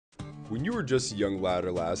When you were just a young lad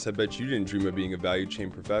or lass, I bet you didn't dream of being a value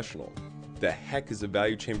chain professional. The heck is a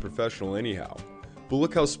value chain professional anyhow? But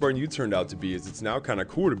look how smart you turned out to be, as it's now kinda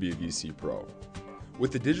cool to be a VC pro.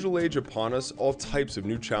 With the digital age upon us, all types of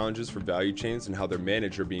new challenges for value chains and how they're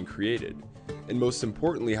managed are being created. And most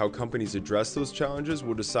importantly, how companies address those challenges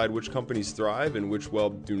will decide which companies thrive and which, well,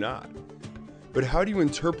 do not. But how do you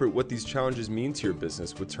interpret what these challenges mean to your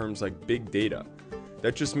business with terms like big data?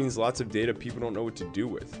 That just means lots of data people don't know what to do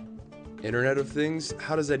with. Internet of Things?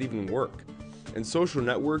 How does that even work? And social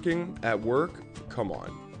networking at work? Come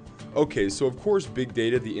on. Okay, so of course big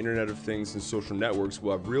data, the Internet of Things, and social networks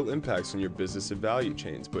will have real impacts on your business and value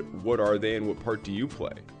chains, but what are they and what part do you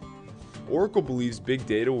play? Oracle believes big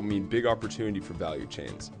data will mean big opportunity for value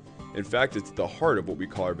chains. In fact, it's at the heart of what we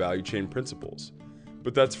call our value chain principles.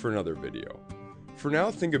 But that's for another video. For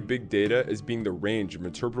now, think of big data as being the range of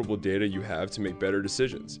interpretable data you have to make better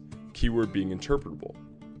decisions, keyword being interpretable.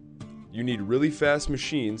 You need really fast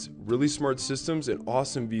machines, really smart systems, and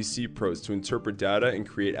awesome VC pros to interpret data and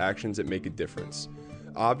create actions that make a difference.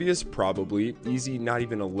 Obvious? Probably. Easy? Not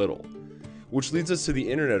even a little. Which leads us to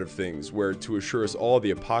the Internet of Things, where, to assure us all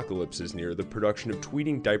the apocalypse is near, the production of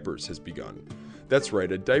tweeting diapers has begun. That's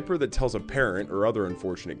right, a diaper that tells a parent or other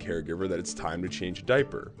unfortunate caregiver that it's time to change a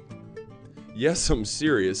diaper. Yes, I'm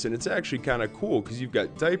serious, and it's actually kinda cool because you've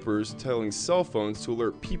got diapers telling cell phones to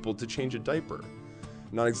alert people to change a diaper.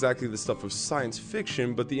 Not exactly the stuff of science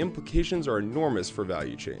fiction, but the implications are enormous for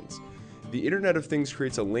value chains. The Internet of Things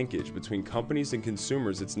creates a linkage between companies and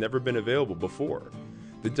consumers that's never been available before.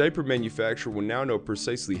 The diaper manufacturer will now know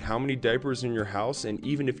precisely how many diapers in your house and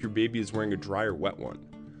even if your baby is wearing a dry or wet one.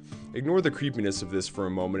 Ignore the creepiness of this for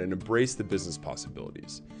a moment and embrace the business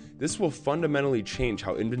possibilities. This will fundamentally change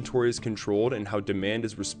how inventory is controlled and how demand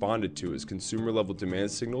is responded to as consumer-level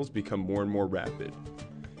demand signals become more and more rapid.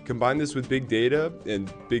 Combine this with big data,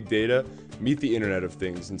 and big data, meet the Internet of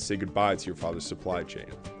Things and say goodbye to your father's supply chain.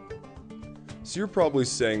 So you're probably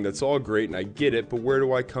saying, that's all great and I get it, but where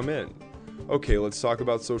do I come in? Okay, let's talk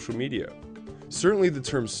about social media. Certainly the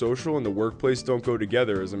terms social and the workplace don't go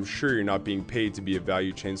together, as I'm sure you're not being paid to be a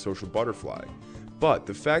value chain social butterfly. But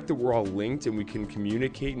the fact that we're all linked and we can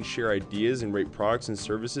communicate and share ideas and rate products and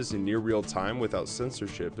services in near real time without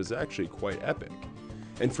censorship is actually quite epic.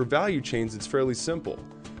 And for value chains, it's fairly simple.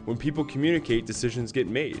 When people communicate, decisions get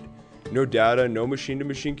made. No data, no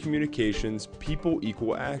machine-to-machine communications, people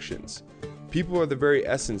equal actions. People are the very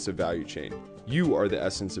essence of value chain. You are the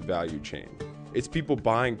essence of value chain. It's people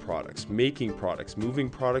buying products, making products, moving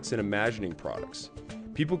products, and imagining products.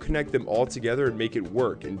 People connect them all together and make it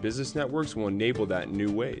work, and business networks will enable that in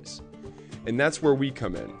new ways. And that's where we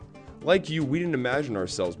come in. Like you, we didn't imagine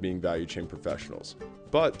ourselves being value chain professionals.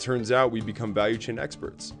 But turns out we become value chain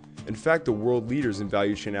experts. In fact, the world leaders in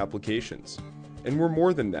value chain applications. And we're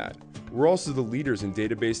more than that. We're also the leaders in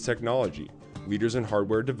database technology, leaders in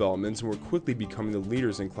hardware developments, and we're quickly becoming the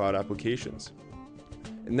leaders in cloud applications.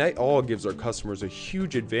 And that all gives our customers a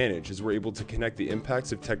huge advantage as we're able to connect the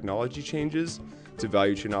impacts of technology changes to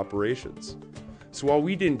value chain operations. So while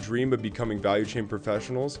we didn't dream of becoming value chain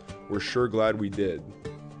professionals, we're sure glad we did.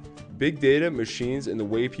 Big data, machines, and the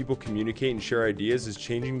way people communicate and share ideas is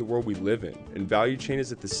changing the world we live in, and value chain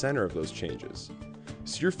is at the center of those changes.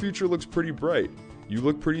 So your future looks pretty bright, you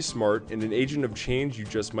look pretty smart, and an agent of change you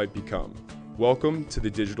just might become. Welcome to the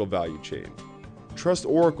digital value chain. Trust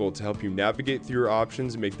Oracle to help you navigate through your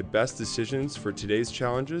options and make the best decisions for today's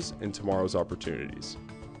challenges and tomorrow's opportunities.